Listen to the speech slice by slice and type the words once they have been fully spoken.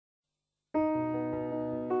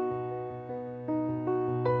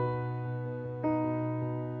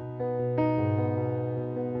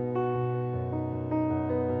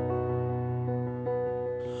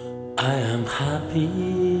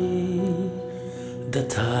happy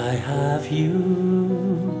that I have you,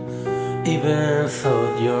 even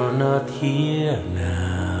though you're not here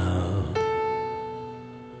now.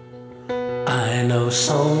 I know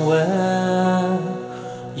somewhere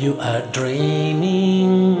you are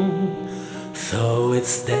dreaming, though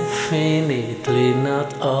it's definitely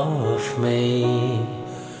not of me.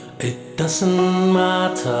 It doesn't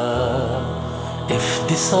matter if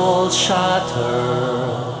this all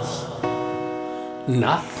shatters,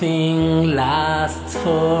 nothing lasts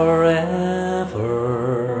forever.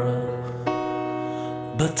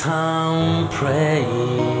 But I'm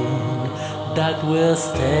praying that we're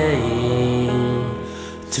staying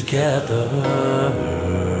together.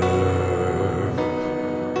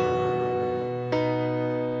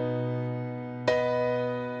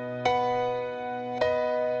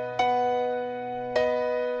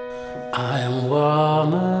 I am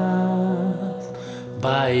warmed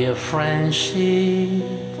by your friendship,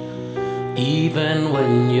 even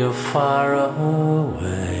when you're far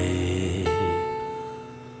away.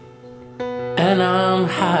 And I'm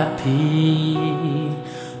happy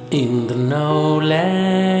in the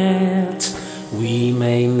knowledge we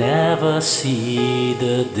may never see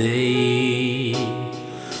the day.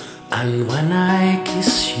 And when I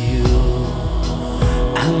kiss you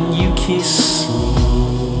and you kiss me,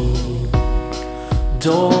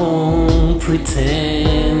 don't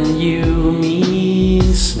pretend you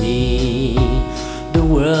miss me. The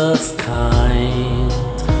worst kind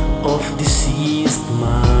of diseased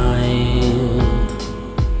mind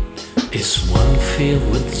is one filled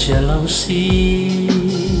with jealousy.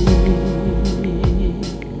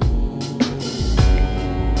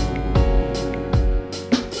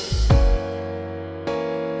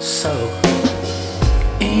 So,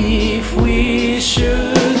 if we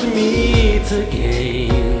should meet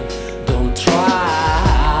again, don't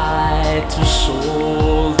try to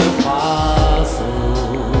solve the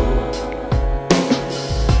puzzle.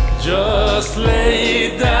 Just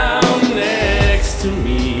lay down next to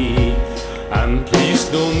me and please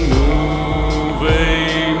don't move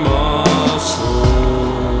a muscle.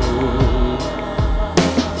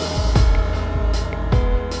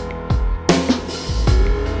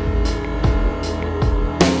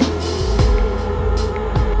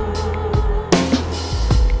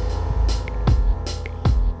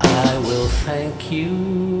 Thank you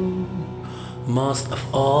most of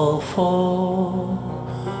all for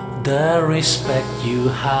the respect you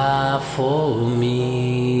have for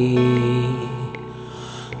me.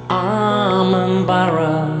 I'm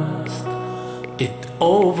embarrassed, it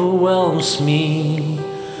overwhelms me,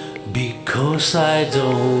 because I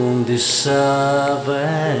don't deserve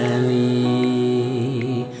any.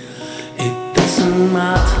 It doesn't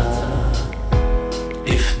matter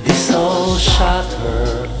if this all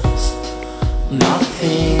shatters,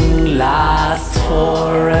 nothing lasts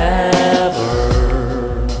forever.